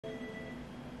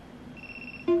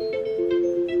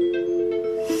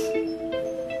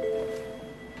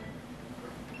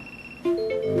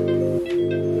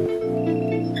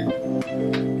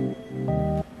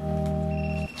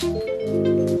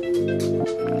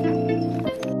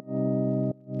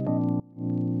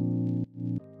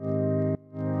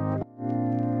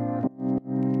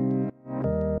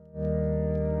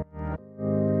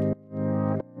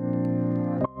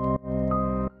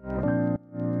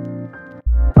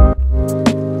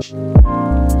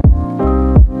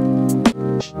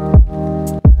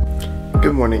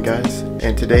Good morning guys,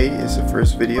 and today is the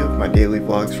first video of my daily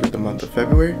vlogs for the month of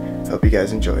February. Hope you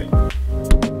guys enjoy.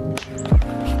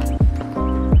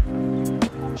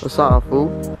 What's up, fool?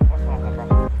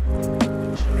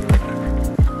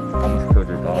 Almost killed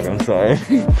your dog, I'm sorry.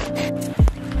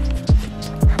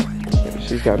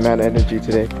 She's got mad energy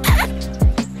today.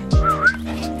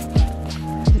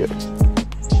 Yep.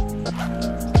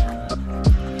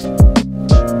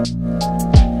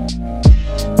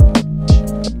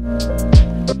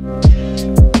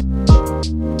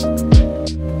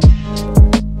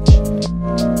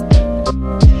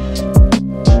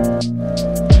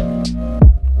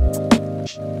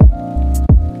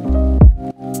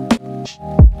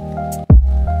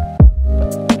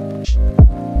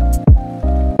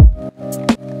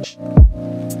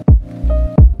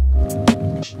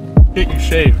 Get you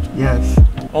shaved. Yes.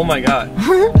 Oh my god.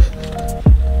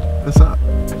 What's up?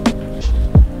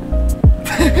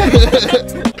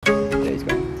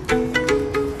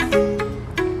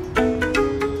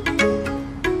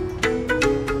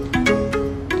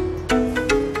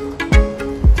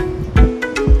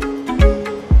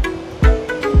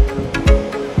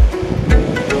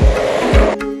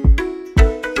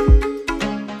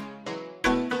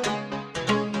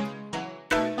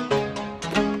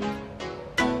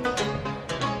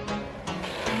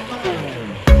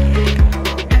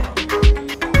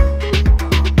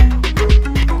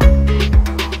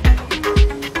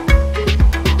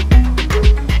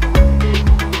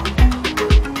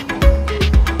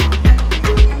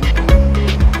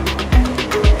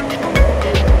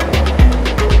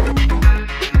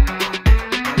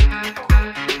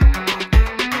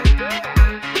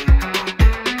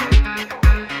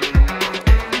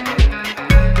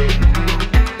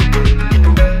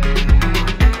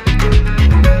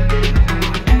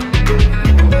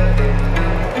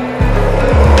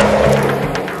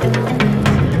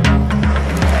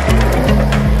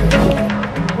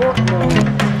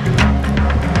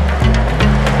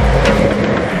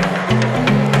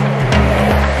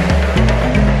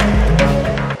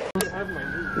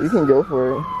 You can go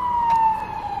for it.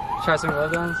 Try some glow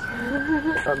guns?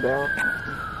 I'm down.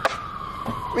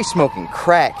 We smoking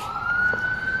crack.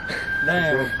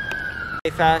 Damn. Stay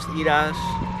fast, eat ass.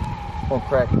 On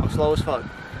crack. I'm slow as fuck.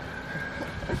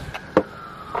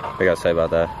 What you gotta say about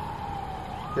that?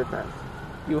 Good pass.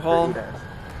 U-Haul,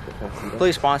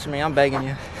 please sponsor me. I'm begging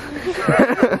you.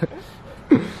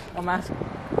 I'm asking.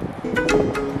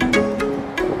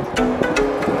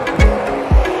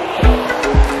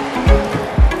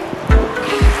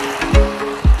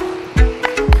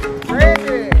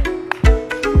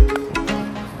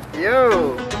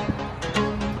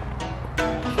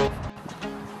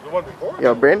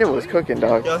 Yo, Brandon was cooking,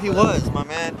 dog. Yo, he was, my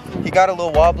man. He got a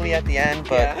little wobbly at the end,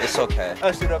 but Yeah. it's okay.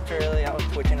 I stood up too early. I was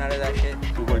twitching out of that shit.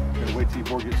 So what, gonna wait till your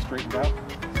board gets straightened out?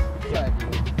 Yeah,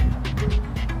 dude.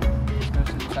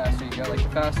 Especially the faster you go. Like, the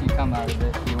faster you come out of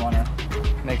it, you want to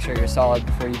make sure you're solid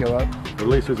before you go up. Or at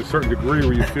least there's a certain degree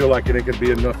where you feel like it ain't gonna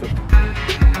be enough.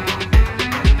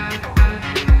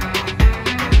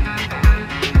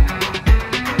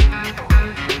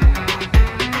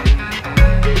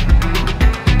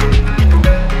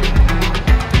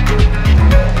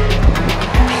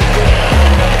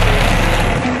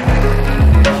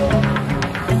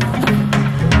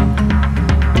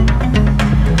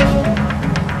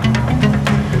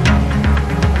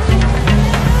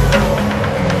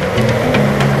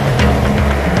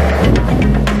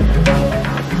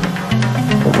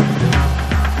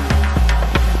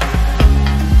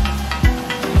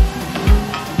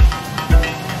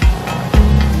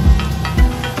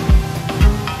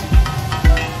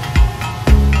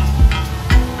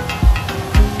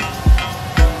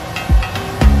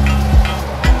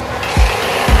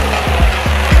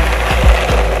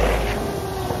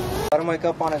 Let him wake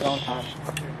up on his own time.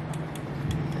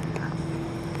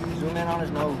 Zoom in on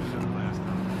his nose.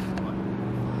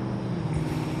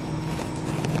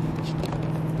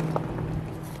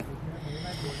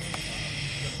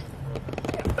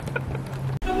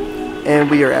 And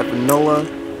we are at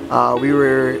Vanola. We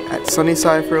were at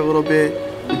Sunnyside for a little bit.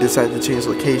 We decided to change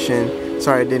location.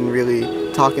 Sorry I didn't really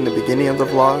talk in the beginning of the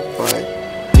vlog,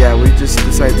 but yeah, we just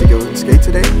decided to go and skate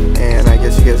today, and I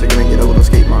guess you guys are gonna get a little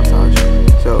skate montage,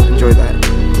 so enjoy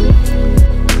that.